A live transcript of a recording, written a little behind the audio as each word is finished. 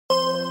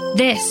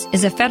This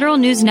is a Federal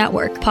News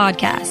Network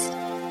podcast.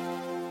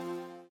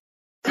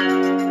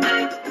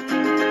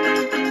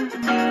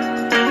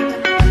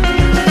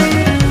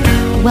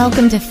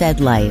 Welcome to Fed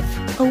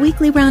Life, a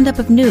weekly roundup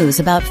of news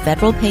about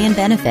federal pay and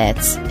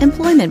benefits,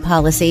 employment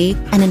policy,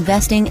 and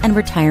investing and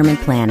retirement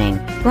planning.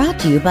 Brought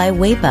to you by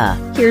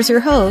WAEPA. Here's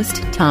your host,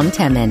 Tom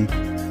Temin.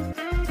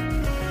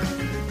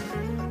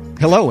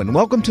 Hello and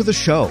welcome to the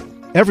show.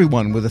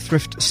 Everyone with a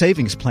Thrift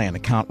Savings Plan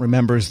account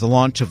remembers the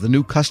launch of the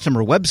new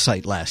customer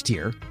website last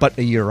year, but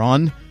a year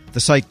on, the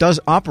site does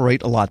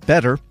operate a lot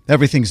better.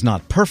 Everything's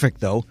not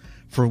perfect, though.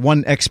 For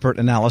one expert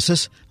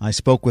analysis, I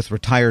spoke with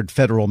retired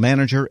federal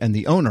manager and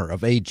the owner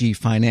of AG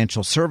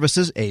Financial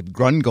Services, Abe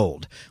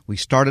Grungold. We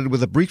started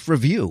with a brief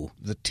review.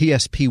 The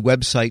TSP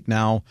website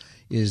now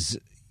is,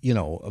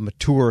 a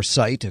mature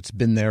site. It's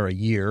been there a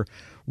year.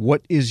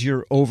 What is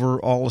your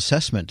overall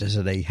assessment? Is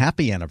it a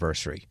happy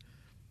anniversary?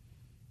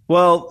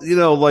 Well,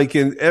 like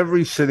in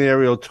every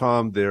scenario,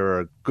 Tom, there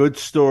are good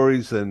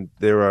stories and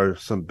there are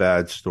some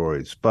bad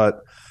stories.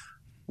 But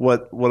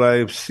what I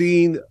have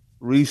seen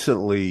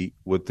recently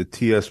with the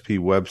TSP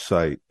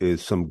website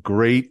is some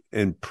great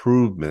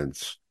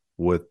improvements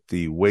with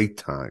the wait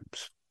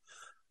times.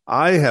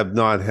 I have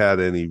not had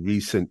any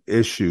recent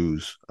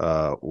issues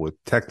with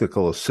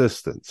technical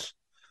assistance,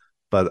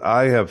 but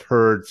I have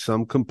heard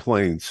some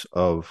complaints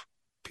of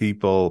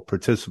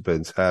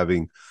participants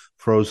having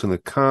frozen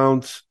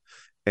accounts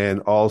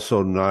and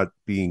also not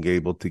being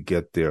able to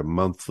get their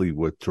monthly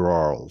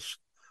withdrawals.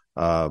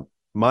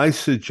 My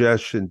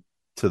suggestion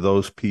to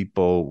those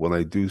people when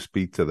I do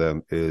speak to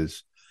them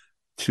is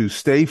to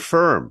stay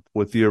firm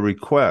with your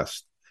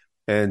request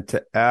and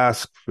to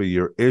ask for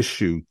your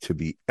issue to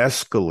be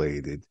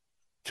escalated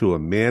to a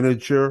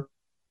manager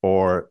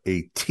or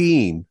a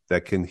team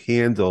that can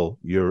handle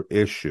your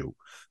issue.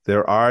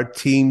 There are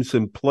teams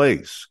in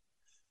place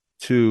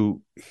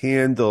to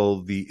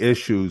handle the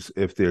issues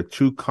if they're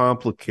too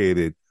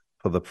complicated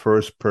for the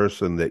first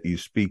person that you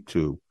speak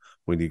to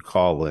when you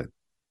call in.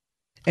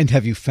 And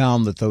have you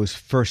found that those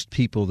first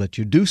people that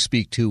you do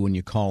speak to when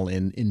you call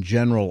in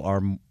general,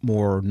 are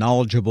more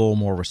knowledgeable,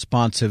 more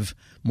responsive,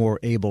 more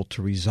able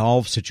to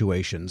resolve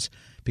situations?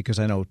 Because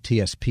I know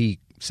TSP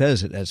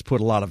says it has put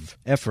a lot of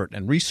effort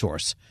and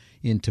resource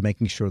into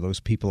making sure those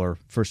people are,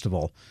 first of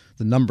all,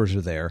 the numbers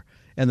are there,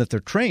 and that they're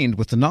trained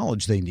with the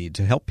knowledge they need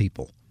to help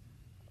people.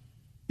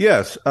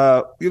 Yes.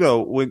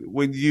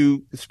 When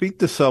you speak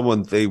to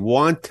someone, they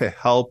want to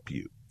help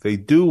you. They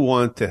do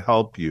want to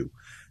help you.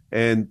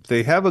 And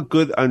they have a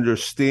good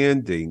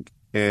understanding.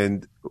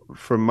 And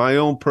from my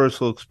own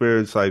personal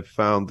experience, I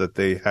found that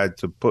they had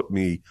to put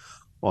me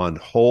on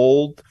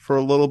hold for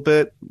a little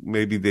bit.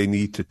 Maybe they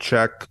need to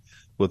check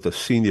with a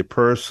senior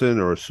person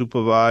or a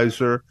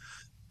supervisor.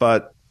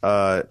 But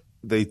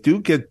they do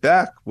get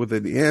back with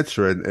an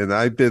answer. And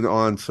I've been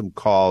on some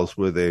calls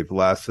where they've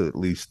lasted at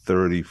least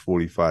 30,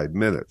 45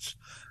 minutes.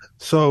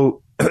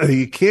 So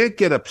you can't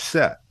get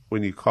upset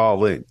when you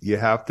call in. You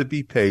have to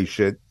be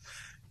patient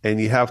and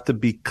you have to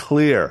be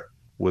clear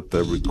with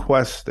the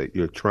requests that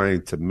you're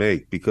trying to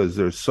make, because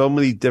there's so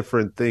many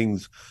different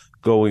things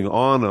going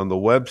on the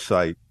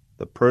website.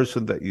 The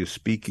person that you're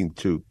speaking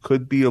to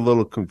could be a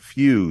little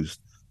confused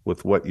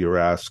with what you're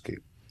asking.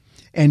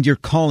 And you're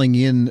calling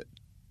in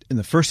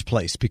the first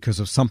place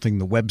because of something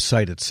the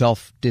website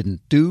itself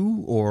didn't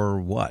do, or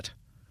what?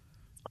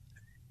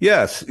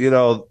 Yes. In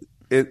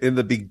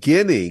the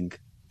beginning,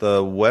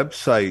 the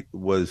website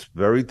was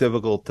very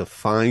difficult to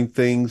find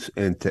things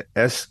and to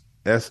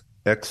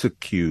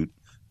execute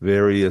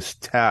various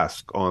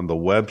tasks on the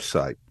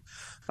website.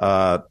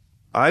 I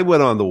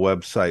went on the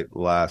website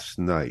last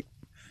night,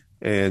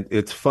 and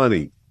it's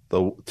funny.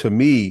 To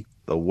me,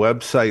 the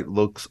website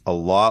looks a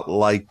lot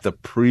like the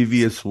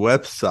previous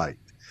website.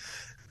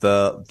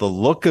 The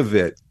look of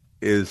it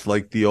is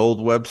like the old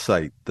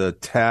website, the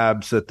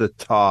tabs at the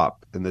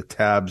top and the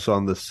tabs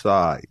on the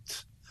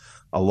sides.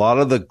 A lot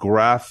of the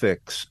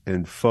graphics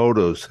and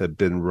photos have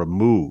been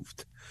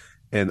removed,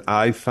 and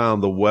I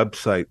found the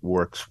website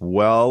works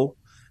well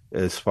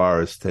as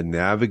far as to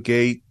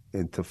navigate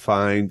and to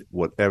find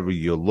whatever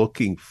you're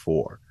looking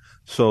for.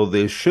 So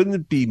there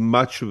shouldn't be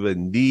much of a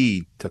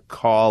need to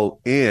call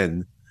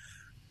in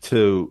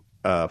to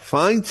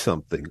find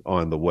something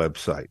on the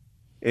website.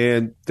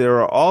 And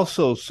there are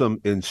also some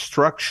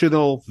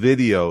instructional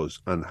videos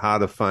on how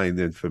to find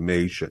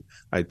information.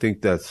 I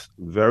think that's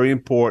very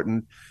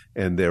important,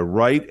 and they're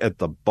right at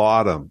the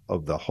bottom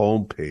of the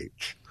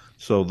homepage.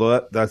 So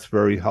that's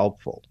very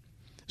helpful.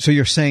 So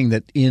you're saying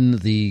that in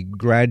the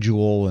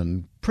gradual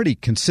and pretty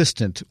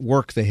consistent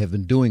work they have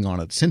been doing on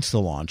it since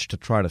the launch to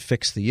try to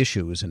fix the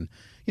issues, and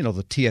the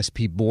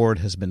TSP board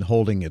has been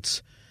holding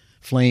its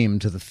flame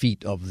to the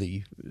feet of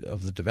the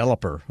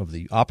developer, of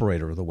the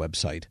operator of the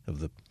website, of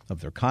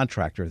their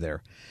contractor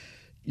there.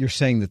 You're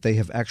saying that they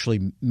have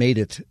actually made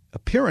it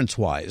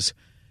appearance-wise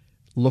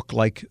look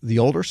like the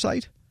older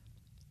site,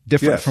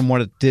 different from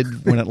what it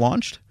did when it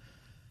launched?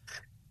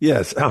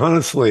 Yes,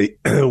 honestly,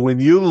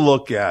 when you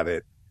look at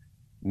it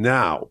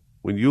now,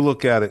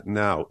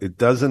 it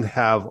doesn't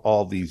have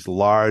all these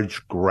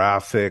large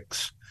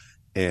graphics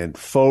and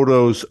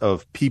photos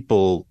of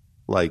people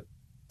like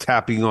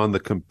tapping on the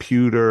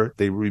computer.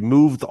 They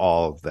removed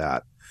all of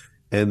that,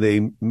 and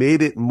they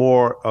made it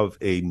more of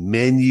a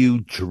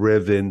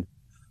menu-driven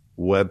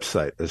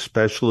website,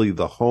 especially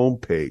the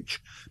homepage.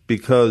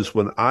 Because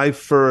when I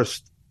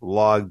first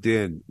logged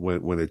in,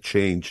 when it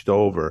changed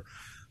over,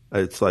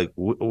 it's like,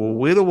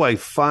 where do I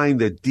find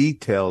the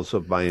details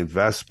of my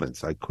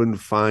investments? I couldn't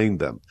find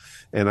them.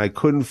 And I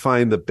couldn't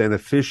find the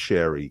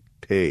beneficiary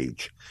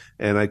page.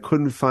 And I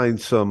couldn't find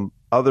some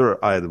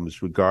other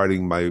items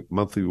regarding my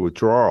monthly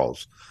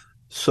withdrawals.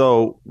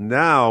 So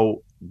now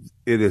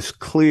it is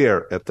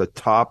clear at the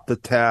top, the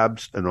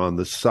tabs, and on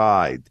the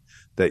side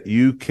that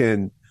you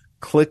can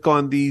click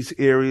on these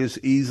areas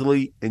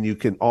easily, and you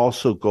can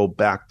also go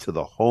back to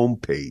the home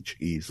page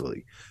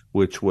easily,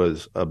 which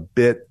was a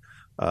bit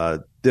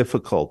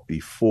difficult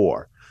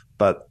before.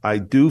 But I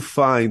do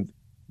find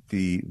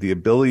the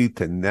ability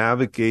to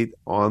navigate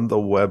on the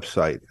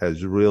website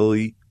has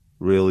really,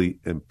 really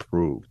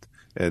improved.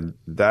 And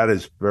that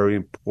is very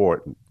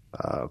important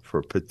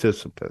for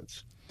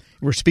participants.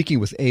 We're speaking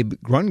with Abe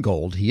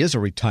Grungold. He is a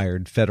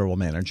retired federal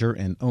manager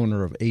and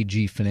owner of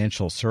AG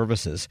Financial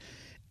Services.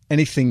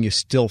 Anything you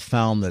still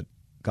found that,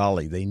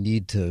 golly, they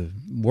need to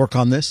work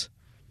on this?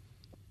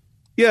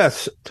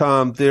 Yes,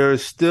 Tom, there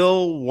is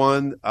still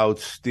one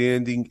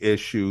outstanding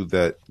issue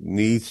that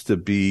needs to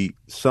be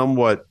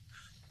somewhat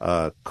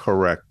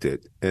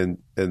corrected. And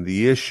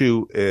the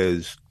issue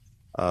is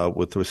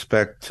with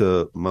respect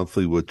to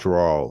monthly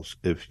withdrawals.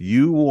 If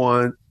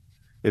you're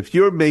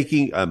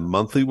making a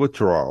monthly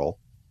withdrawal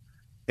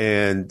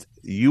and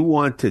you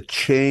want to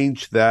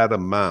change that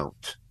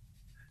amount,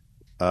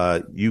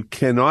 you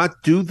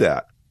cannot do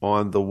that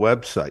on the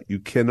website. You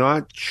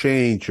cannot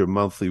change your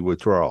monthly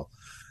withdrawal.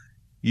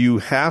 You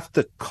have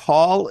to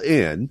call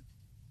in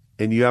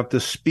and you have to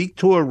speak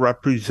to a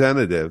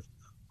representative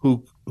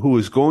who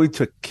is going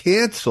to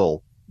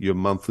cancel your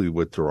monthly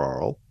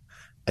withdrawal,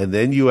 and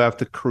then you have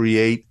to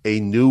create a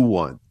new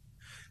one.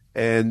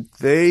 And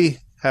they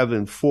have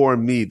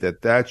informed me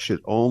that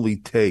should only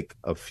take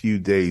a few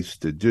days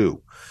to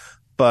do.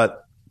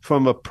 But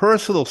from a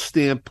personal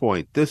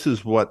standpoint, this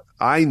is what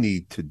I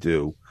need to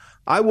do.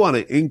 I want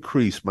to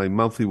increase my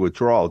monthly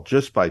withdrawal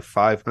just by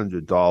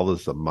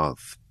 $500 a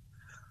month.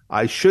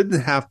 I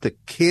shouldn't have to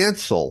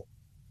cancel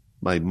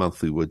my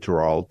monthly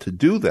withdrawal to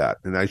do that.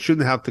 And I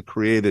shouldn't have to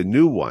create a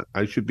new one.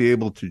 I should be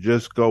able to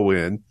just go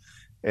in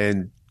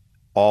and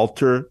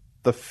alter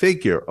the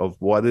figure of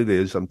what it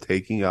is I'm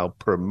taking out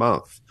per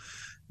month.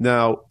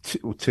 Now,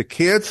 to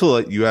cancel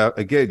it, you have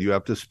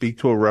to speak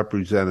to a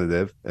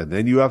representative, and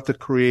then you have to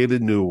create a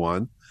new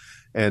one.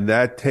 And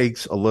that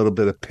takes a little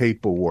bit of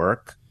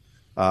paperwork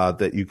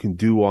that you can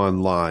do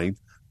online.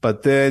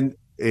 But then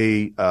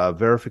a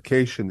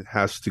verification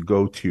has to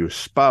go to your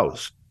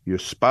spouse. Your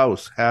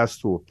spouse has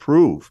to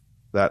approve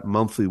that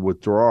monthly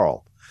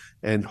withdrawal.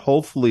 And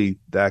hopefully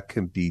that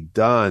can be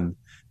done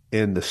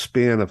in the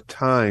span of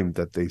time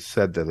that they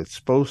said that it's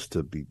supposed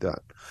to be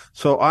done.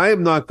 So I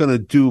am not going to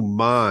do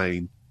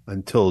mine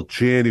until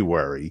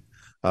January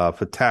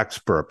for tax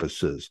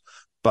purposes,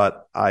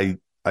 but I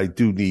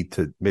do need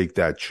to make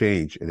that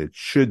change, and it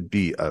should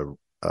be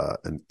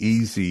an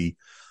easy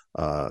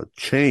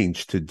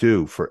change to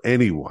do for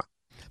anyone.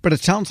 But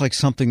it sounds like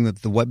something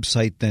that the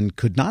website then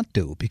could not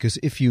do, because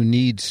if you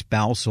need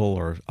spousal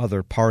or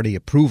other party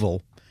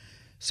approval,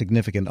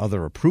 significant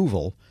other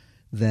approval,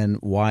 then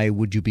why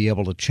would you be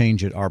able to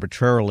change it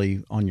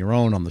arbitrarily on your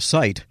own on the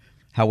site?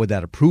 How would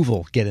that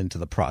approval get into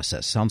the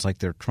process? Sounds like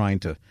they're trying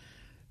to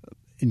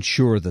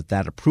ensure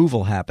that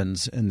approval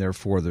happens, and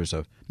therefore there's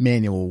a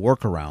manual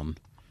workaround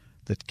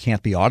that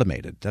can't be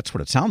automated. That's what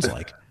it sounds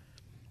like.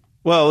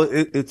 Well,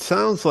 it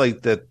sounds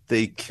like that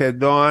they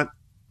cannot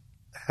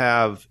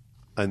have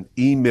an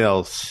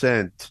email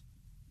sent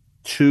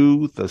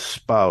to the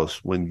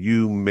spouse when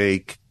you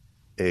make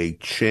a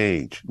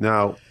change.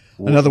 Now,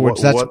 in other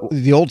words,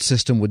 the old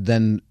system would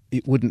then,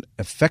 it wouldn't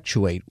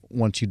effectuate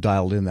once you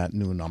dialed in that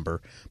new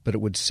number, but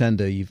it would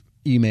send a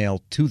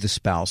email to the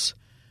spouse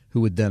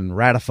who would then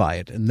ratify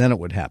it, and then it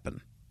would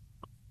happen.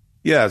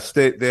 Yes,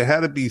 there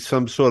had to be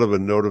some sort of a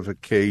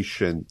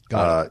notification,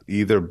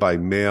 either by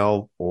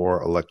mail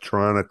or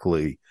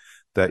electronically,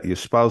 that your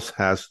spouse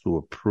has to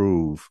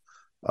approve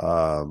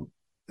a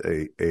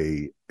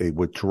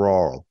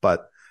withdrawal.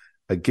 But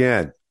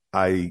again,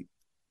 I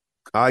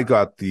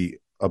got the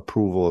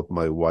approval of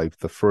my wife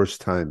the first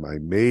time I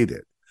made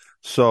it.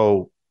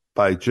 So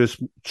by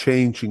just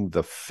changing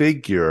the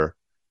figure,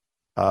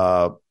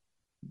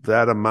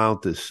 that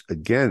amount is,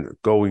 again,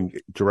 going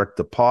direct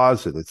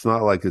deposit. It's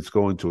not like it's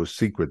going to a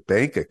secret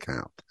bank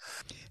account.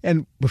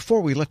 And before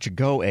we let you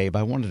go, Abe,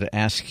 I wanted to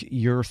ask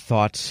your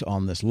thoughts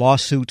on this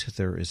lawsuit.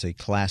 There is a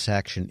class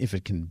action, if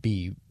it can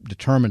be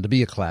determined to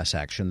be a class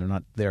action. They're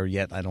not there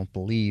yet, I don't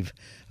believe,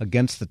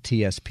 against the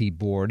TSP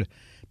board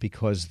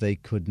because they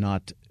could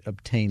not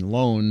obtain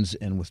loans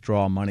and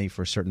withdraw money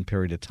for a certain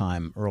period of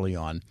time early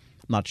on.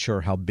 I'm not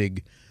sure how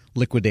big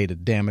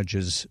liquidated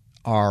damages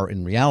are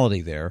in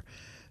reality there.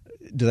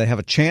 Do they have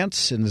a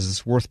chance, and is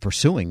this worth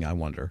pursuing, I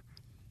wonder,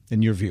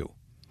 in your view?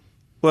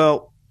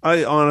 Well,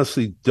 I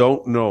honestly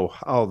don't know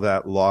how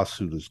that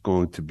lawsuit is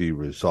going to be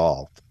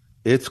resolved.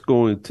 It's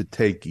going to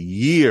take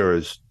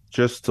years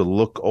just to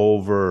look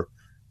over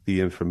the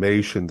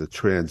information, the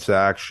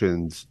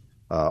transactions,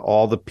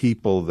 all the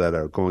people that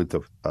are going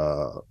to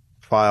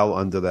file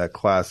under that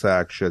class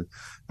action.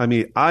 I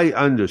mean, I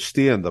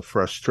understand the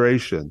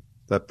frustration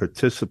that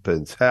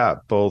participants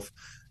have, both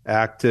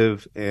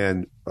active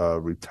and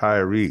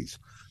retirees.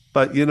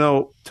 But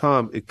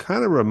Tom, it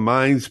kind of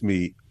reminds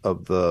me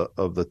of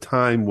the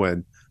time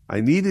when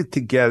I needed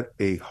to get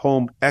a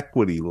home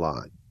equity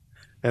line,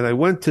 and I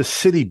went to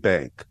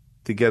Citibank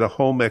to get a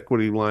home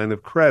equity line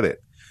of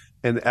credit.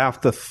 And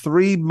after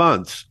 3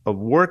 months of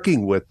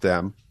working with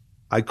them,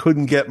 I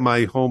couldn't get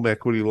my home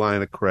equity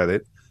line of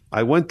credit.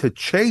 I went to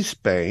Chase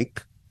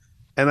Bank,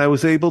 and I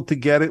was able to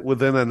get it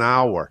within an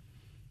hour.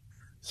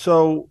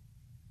 So,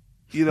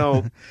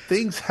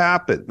 things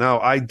happen. Now,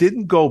 I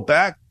didn't go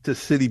back to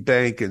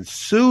Citibank and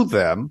sue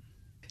them.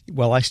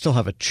 Well, I still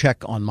have a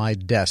check on my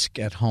desk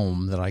at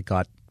home that I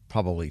got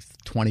probably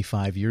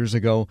 25 years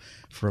ago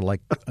for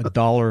like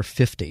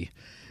 $1.50,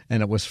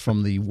 and it was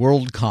from the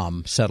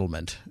WorldCom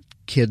settlement.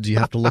 Kids, you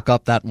have to look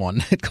up that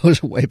one. It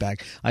goes way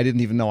back. I didn't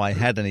even know I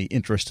had any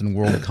interest in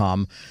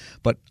WorldCom,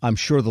 but I'm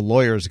sure the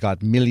lawyers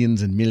got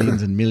millions and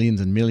millions and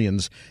millions and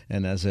millions.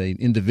 And as an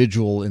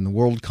individual in the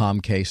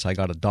WorldCom case, I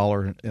got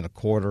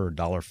 $1.25 or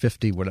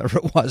 $1.50, whatever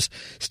it was.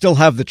 Still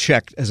have the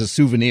check as a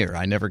souvenir.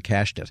 I never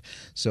cashed it.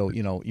 So,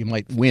 you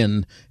might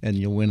win, and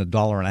you'll win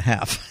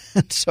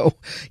 $1.50. So,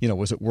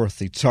 was it worth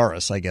the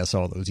Tsaurus, I guess,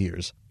 all those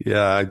years?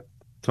 Yeah,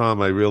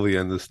 Tom, I really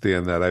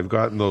understand that. I've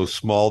gotten those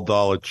small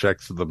dollar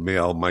checks in the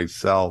mail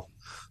myself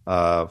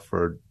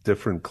for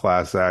different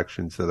class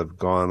actions that have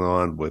gone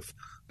on with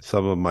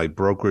some of my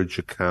brokerage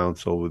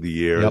accounts over the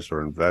years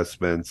or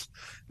investments.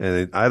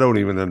 And I don't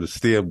even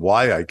understand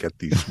why I get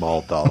these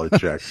small dollar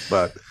checks,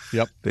 but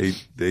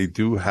they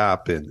do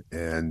happen.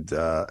 And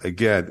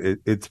again,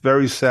 it's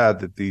very sad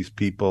that these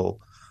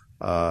people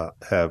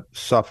have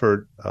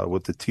suffered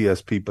with the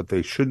TSP, but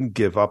they shouldn't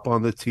give up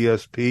on the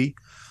TSP.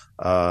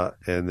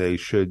 And they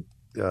should,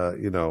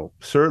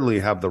 certainly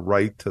have the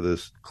right to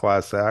this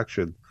class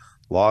action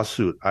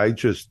lawsuit. I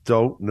just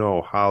don't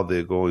know how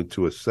they're going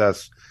to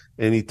assess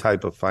any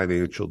type of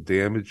financial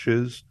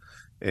damages.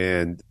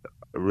 And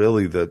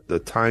really,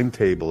 the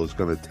timetable is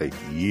going to take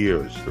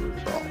years to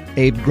resolve.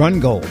 Abe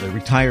Grungold, a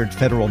retired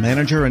federal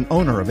manager and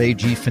owner of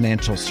AG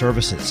Financial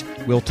Services.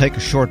 We'll take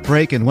a short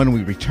break, and when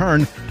we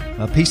return,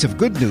 a piece of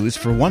good news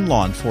for one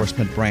law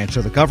enforcement branch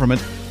of the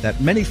government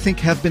that many think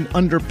have been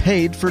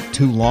underpaid for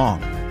too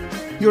long.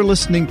 You're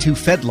listening to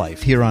Fed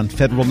Life here on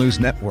Federal News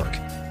Network.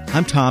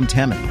 I'm Tom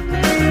Temin.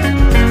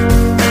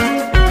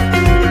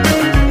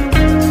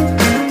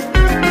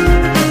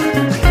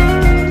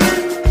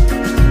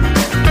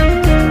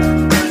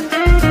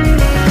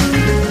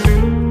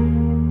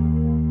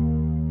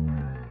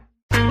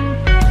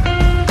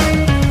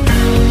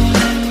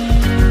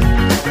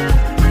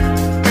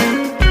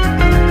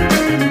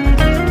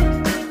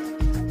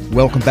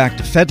 Welcome back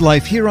to Fed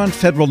Life here on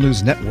Federal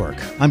News Network.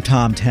 I'm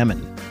Tom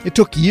Temin. It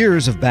took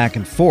years of back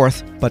and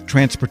forth, but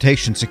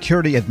Transportation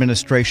Security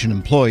Administration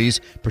employees,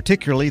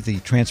 particularly the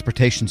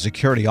Transportation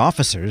Security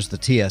Officers, the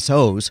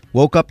TSOs,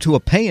 woke up to a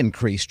pay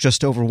increase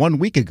just over 1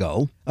 week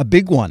ago, a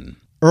big one.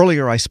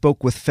 Earlier, I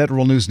spoke with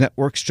Federal News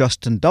Network's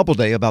Justin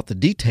Doubleday about the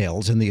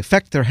details and the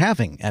effect they're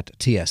having at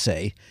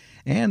TSA,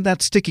 and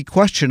that sticky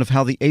question of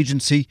how the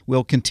agency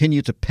will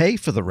continue to pay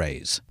for the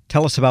raise.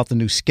 Tell us about the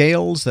new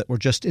scales that were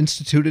just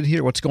instituted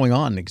here. What's going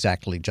on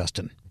exactly,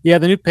 Justin? Yeah,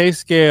 the new pay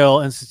scale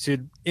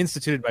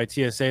instituted by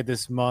TSA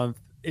this month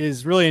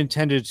is really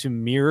intended to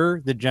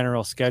mirror the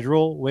general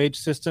schedule wage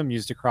system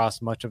used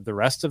across much of the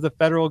rest of the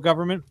federal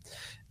government.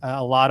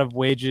 A lot of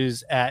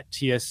wages at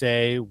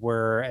TSA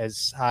were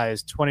as high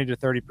as 20 to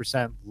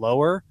 30%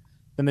 lower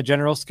than the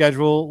general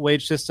schedule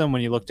wage system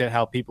when you looked at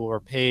how people were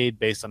paid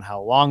based on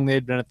how long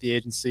they'd been at the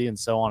agency and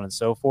so on and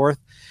so forth.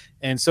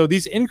 And so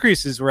these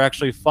increases were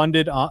actually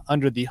funded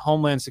under the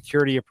Homeland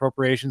Security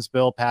Appropriations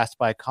Bill passed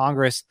by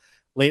Congress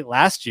late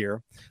last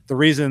year. The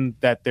reason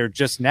that they're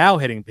just now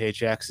hitting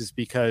paychecks is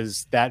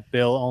because that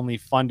bill only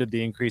funded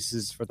the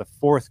increases for the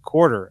fourth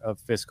quarter of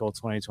fiscal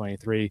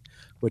 2023,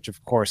 which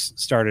of course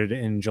started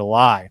in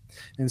July.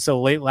 And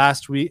so late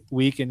last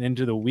week and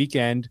into the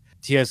weekend,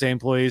 TSA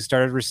employees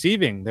started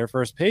receiving their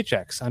first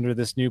paychecks under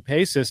this new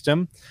pay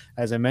system.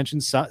 As I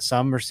mentioned,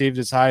 some received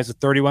as high as a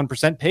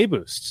 31% pay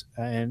boost.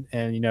 And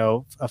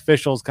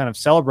officials kind of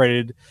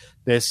celebrated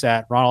this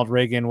at Ronald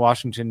Reagan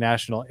Washington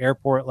National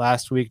Airport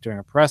last week during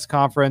a press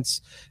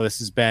conference. This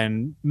has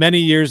been many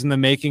years in the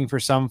making for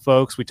some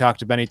folks. We talked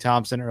to Benny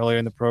Thompson earlier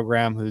in the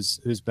program, who's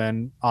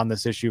been on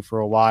this issue for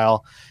a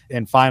while.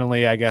 And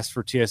finally, I guess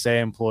for TSA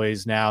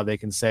employees now, they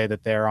can say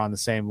that they're on the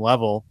same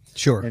level.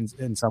 Sure.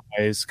 In some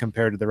ways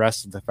compared to the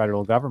rest of the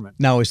federal government.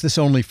 Now, is this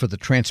only for the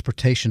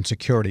transportation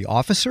security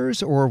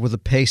officers, or were the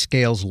pay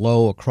scales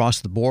low across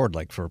the board,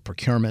 like for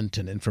procurement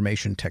and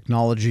information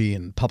technology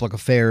and public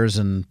affairs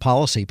and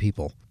policy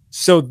people?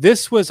 So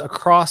this was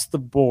across the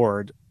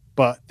board,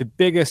 But the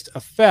biggest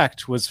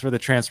effect was for the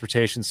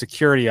transportation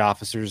security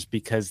officers,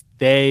 because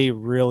they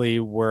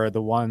really were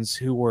the ones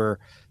who were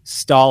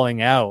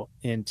stalling out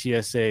in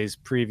TSA's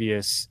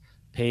previous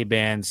pay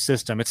band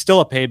system. It's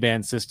still a pay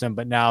band system,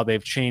 but now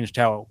they've changed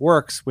how it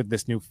works with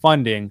this new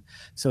funding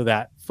so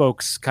that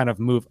folks kind of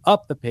move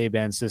up the pay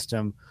band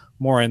system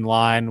more in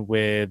line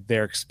with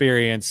their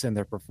experience and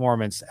their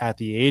performance at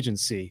the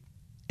agency.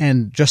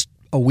 And just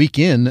a week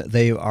in,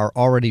 they are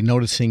already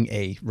noticing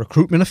a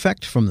recruitment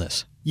effect from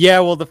this.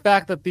 Yeah, well, the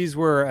fact that these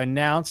were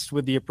announced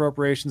with the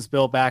appropriations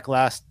bill back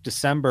last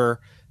December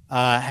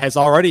has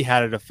already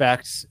had an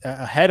effect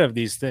ahead of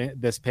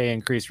this pay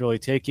increase really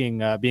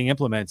being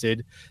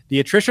implemented. The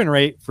attrition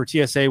rate for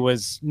TSA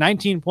was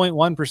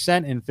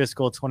 19.1% in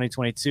fiscal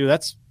 2022.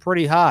 That's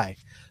pretty high.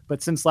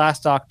 But since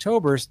last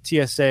October,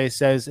 TSA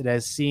says it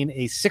has seen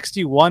a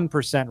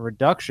 61%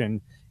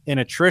 reduction in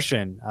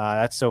attrition.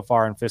 That's so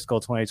far in fiscal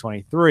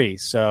 2023.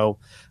 So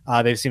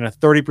they've seen a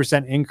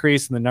 30%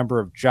 increase in the number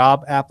of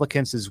job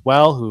applicants as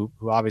well, who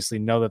obviously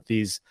know that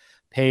these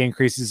pay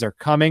increases are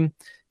coming.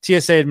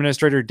 TSA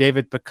Administrator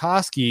David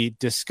Pekoski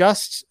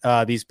discussed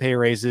these pay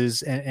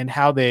raises and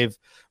how they've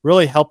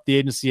really helped the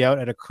agency out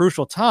at a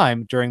crucial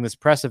time during this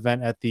press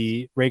event at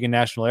the Reagan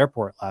National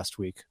Airport last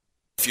week.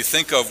 If you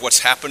think of what's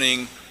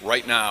happening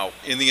right now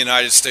in the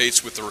United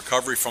States with the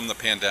recovery from the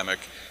pandemic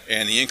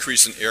and the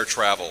increase in air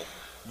travel,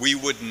 we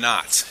would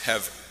not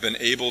have been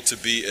able to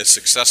be as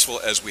successful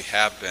as we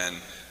have been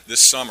this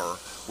summer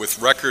with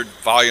record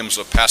volumes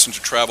of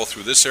passenger travel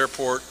through this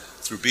airport,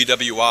 through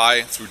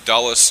BWI, through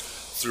Dulles,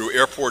 through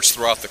airports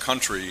throughout the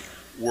country,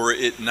 were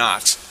it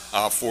not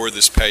for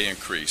this pay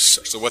increase.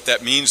 So what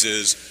that means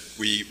is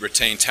we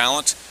retain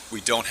talent,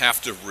 we don't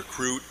have to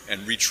recruit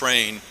and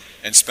retrain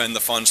and spend the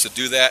funds to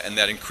do that, and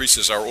that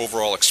increases our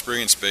overall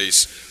experience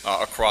base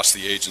across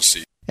the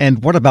agency.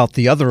 And what about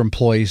the other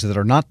employees that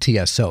are not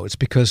TSOs?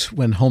 Because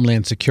when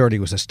Homeland Security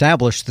was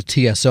established, the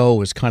TSO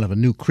was kind of a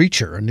new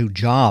creature, a new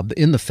job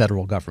in the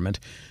federal government.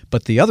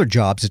 But the other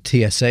jobs at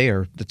TSA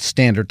are the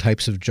standard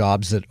types of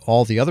jobs that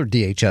all the other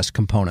DHS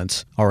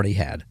components already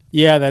had.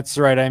 Yeah, that's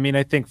right. I mean,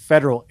 I think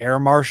federal air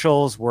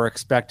marshals were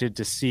expected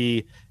to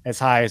see as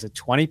high as a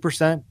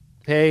 20%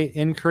 pay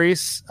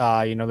increase.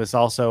 This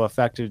also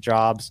affected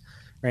jobs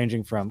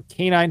ranging from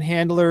canine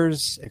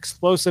handlers,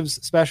 explosives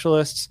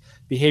specialists,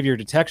 behavior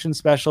detection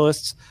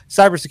specialists,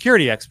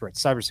 cybersecurity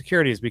experts.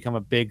 Cybersecurity has become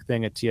a big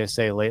thing at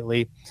TSA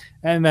lately.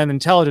 And then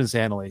intelligence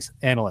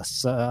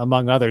analysts,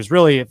 among others,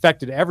 really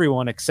affected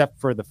everyone except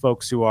for the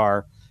folks who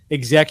are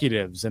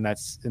executives, and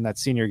that's in that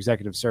senior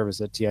executive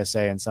service at TSA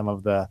and some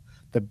of the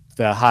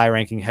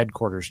high-ranking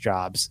headquarters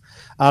jobs.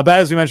 But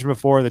as we mentioned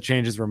before, the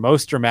changes were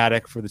most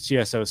dramatic for the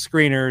TSO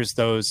screeners,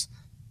 those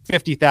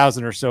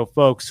 50,000 or so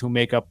folks who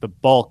make up the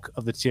bulk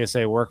of the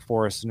TSA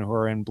workforce and who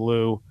are in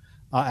blue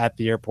at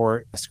the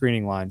airport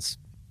screening lines.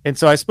 And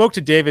so I spoke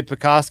to David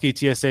Pekoski,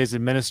 TSA's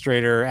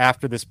administrator,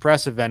 after this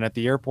press event at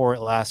the airport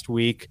last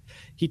week.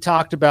 He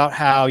talked about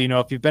how,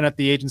 if you've been at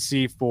the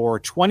agency for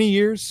 20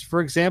 years,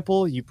 for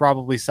example, you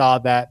probably saw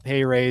that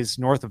pay raise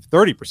north of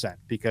 30%,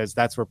 because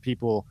that's where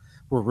people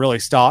were really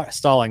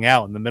stalling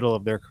out in the middle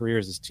of their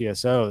careers as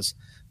TSOs.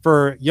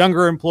 For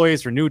younger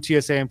employees, for new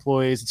TSA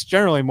employees, it's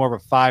generally more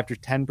of a 5 to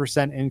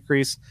 10%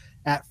 increase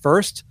at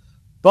first.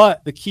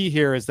 But the key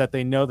here is that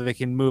they know that they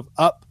can move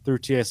up through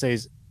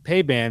TSA's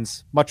pay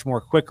bands much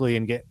more quickly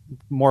and get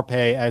more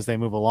pay as they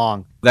move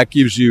along. That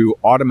gives you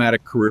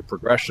automatic career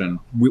progression.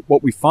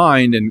 What we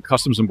find, and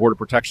Customs and Border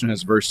Protection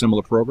has a very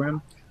similar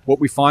program, what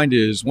we find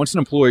is once an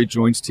employee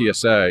joins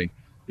TSA,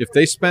 if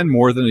they spend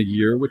more than a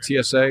year with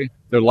TSA,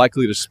 they're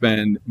likely to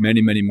spend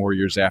many, many more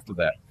years after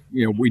that.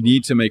 We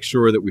need to make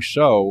sure that we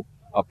show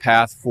a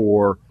path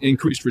for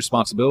increased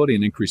responsibility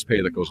and increased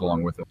pay that goes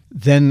along with it.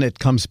 Then it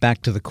comes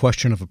back to the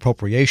question of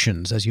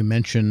appropriations. As you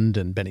mentioned,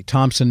 and Benny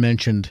Thompson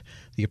mentioned,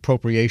 the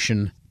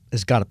appropriation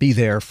has got to be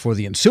there for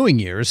the ensuing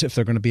years if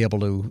they're going to be able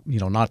to,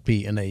 not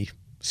be in a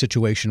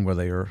situation where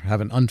they have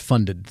an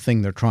unfunded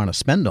thing they're trying to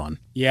spend on.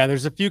 Yeah,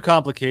 there's a few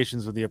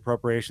complications with the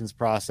appropriations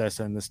process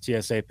and this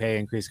TSA pay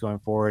increase going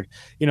forward.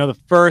 The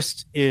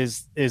first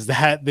is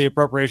that the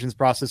appropriations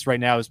process right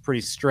now is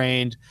pretty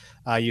strained.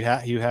 You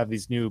have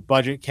these new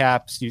budget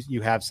caps.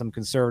 You have some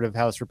conservative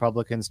House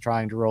Republicans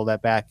trying to roll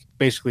that back,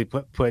 basically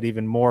put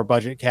even more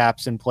budget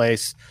caps in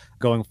place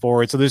going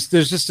forward. So there's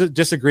just a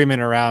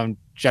disagreement around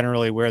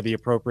generally where the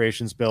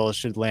appropriations bill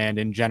should land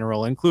in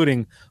general,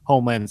 including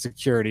Homeland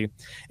Security.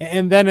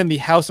 And then in the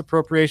House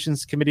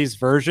Appropriations Committee's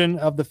version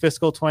of the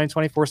fiscal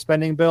 2024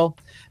 spending bill,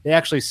 they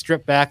actually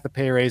stripped back the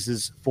pay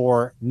raises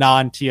for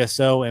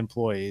non-TSO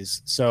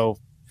employees. So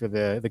for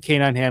the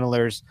canine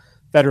handlers,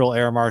 federal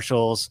air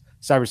marshals,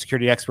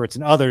 cybersecurity experts,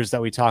 and others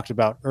that we talked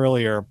about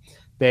earlier,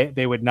 that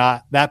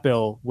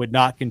bill would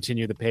not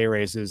continue the pay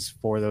raises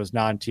for those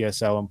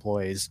non-TSO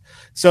employees.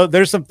 So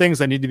there's some things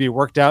that need to be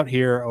worked out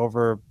here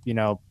over,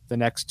 the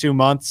next 2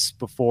 months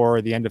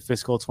before the end of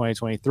fiscal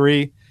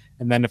 2023.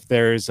 And then if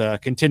there's a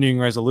continuing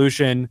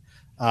resolution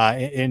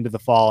into the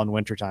fall and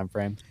winter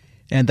timeframe.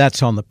 And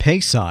that's on the pay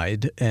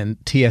side. And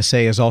TSA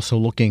is also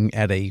looking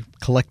at a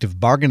collective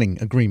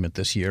bargaining agreement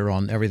this year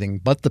on everything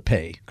but the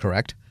pay,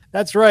 correct?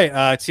 That's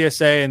right.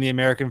 TSA and the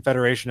American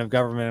Federation of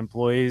Government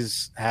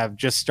Employees have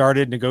just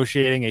started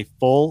negotiating a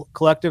full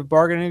collective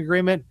bargaining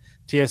agreement.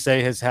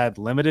 TSA has had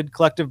limited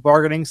collective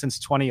bargaining since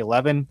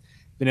 2011,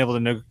 been able to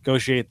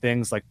negotiate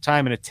things like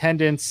time and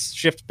attendance,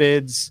 shift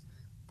bids,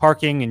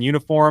 parking, and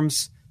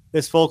uniforms.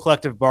 This full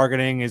collective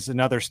bargaining is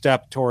another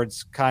step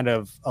towards kind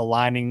of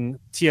aligning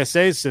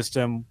TSA's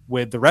system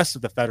with the rest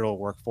of the federal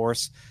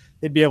workforce.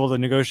 They'd be able to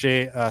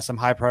negotiate some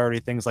high priority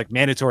things like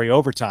mandatory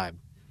overtime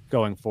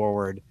going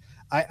forward.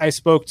 I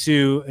spoke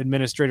to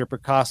Administrator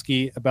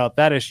Prikoski about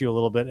that issue a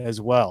little bit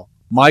as well.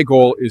 My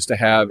goal is to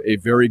have a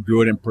very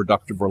good and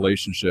productive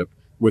relationship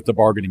with the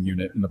bargaining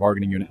unit and the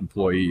bargaining unit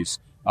employees.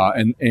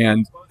 And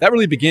that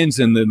really begins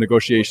in the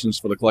negotiations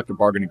for the collective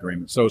bargaining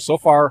agreement. So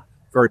far,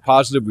 very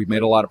positive. We've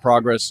made a lot of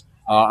progress.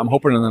 I'm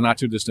hoping in the not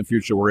too distant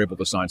future we're able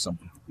to sign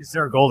something. Is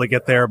there a goal to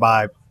get there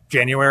by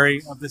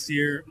January of this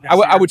year?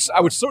 I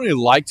would certainly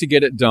like to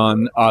get it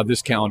done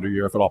this calendar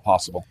year, if at all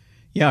possible.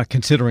 Yeah,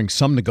 considering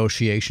some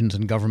negotiations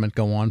in government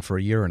go on for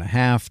a year and a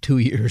half, 2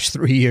 years,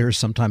 3 years,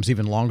 sometimes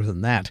even longer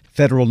than that.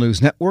 Federal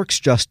News Network's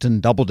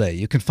Justin Doubleday.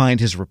 You can find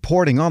his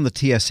reporting on the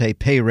TSA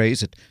pay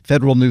raise at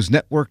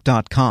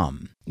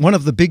federalnewsnetwork.com. One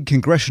of the big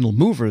congressional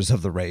movers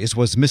of the raise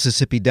was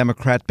Mississippi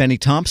Democrat Benny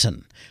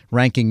Thompson,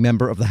 ranking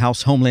member of the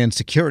House Homeland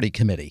Security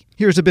Committee.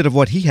 Here's a bit of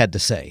what he had to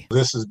say.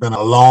 This has been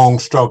a long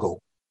struggle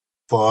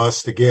for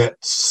us to get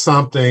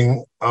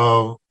something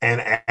of an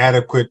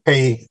adequate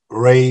pay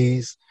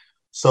raise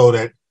so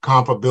that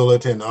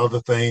comparability and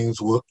other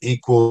things will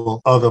equal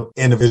other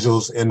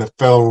individuals in the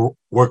federal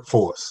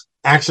workforce.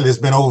 Actually, it's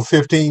been over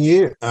 15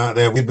 years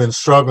that we've been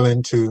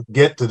struggling to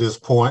get to this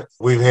point.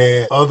 We've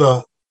had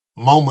other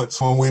moments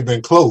when we've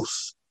been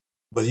close,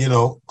 but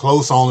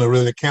close only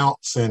really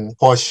counts in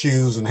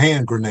horseshoes and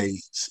hand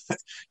grenades.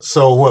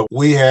 So what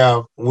we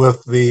have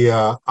with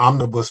the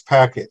omnibus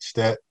package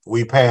that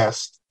we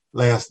passed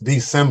last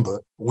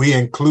December, we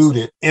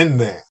included in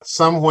there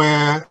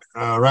somewhere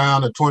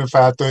around a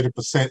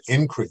 25-30%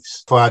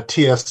 increase for our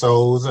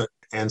TSOs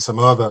and some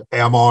other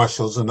air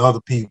marshals and other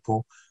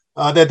people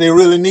that they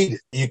really needed.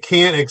 You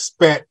can't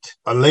expect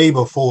a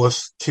labor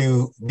force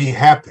to be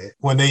happy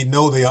when they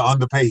know they are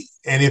underpaid.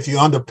 And if you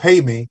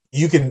underpay me,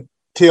 you can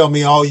tell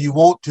me all you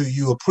want to,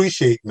 you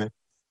appreciate me.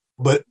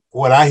 But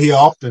what I hear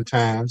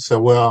oftentimes,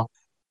 well,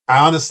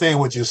 I understand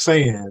what you're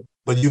saying,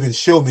 but you can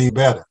show me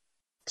better.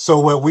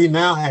 So what we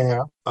now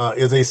have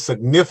is a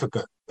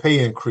significant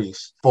pay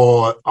increase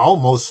for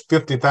almost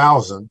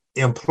 50,000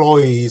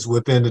 employees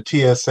within the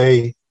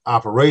TSA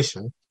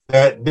operation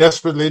that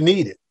desperately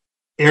need it.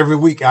 Every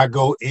week I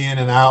go in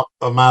and out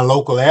of my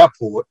local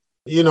airport.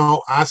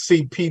 I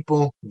see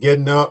people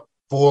getting up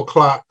 4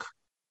 o'clock,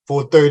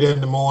 4:30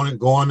 in the morning,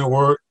 going to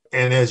work.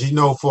 And as you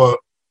know, for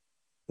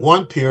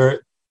one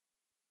period,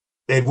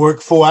 they'd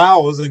work 4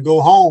 hours and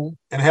go home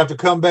and have to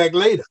come back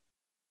later.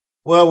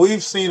 Well,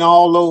 we've seen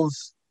all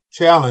those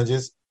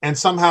challenges and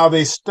somehow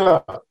they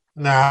stuck.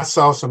 Now, I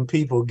saw some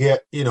people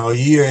get, a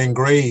year in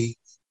grade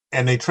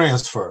and they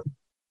transfer.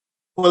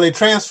 Well, they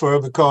transfer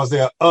because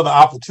there are other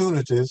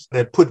opportunities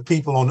that put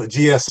people on the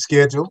GS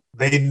schedule.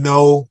 They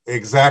know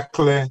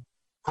exactly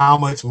how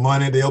much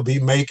money they'll be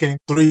making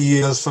 3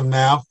 years from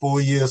now,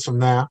 4 years from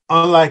now.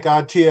 Unlike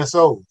our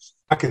TSOs,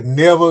 I could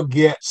never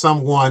get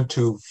someone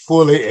to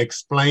fully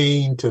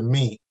explain to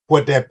me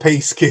what that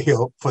pay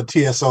scale for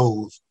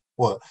TSOs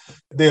was.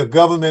 They're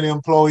government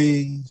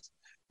employees.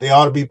 They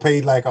ought to be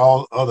paid like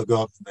all other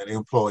government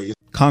employees.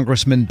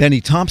 Congressman Benny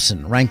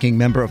Thompson, ranking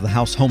member of the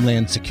House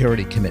Homeland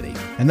Security Committee.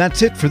 And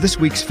that's it for this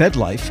week's Fed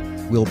Life.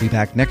 We'll be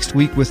back next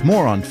week with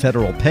more on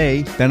federal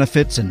pay,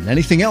 benefits, and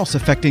anything else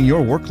affecting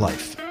your work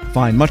life.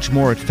 Find much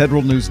more at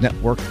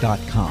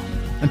federalnewsnetwork.com.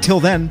 Until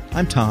then,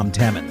 I'm Tom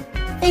Tammen.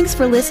 Thanks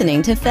for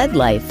listening to Fed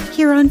Life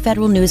here on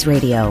Federal News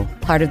Radio,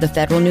 part of the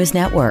Federal News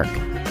Network.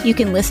 You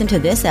can listen to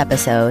this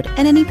episode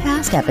and any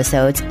past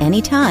episodes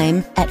anytime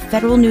at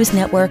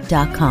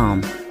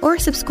federalnewsnetwork.com or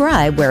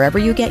subscribe wherever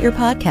you get your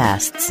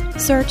podcasts.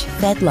 Search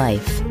Fed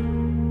Life.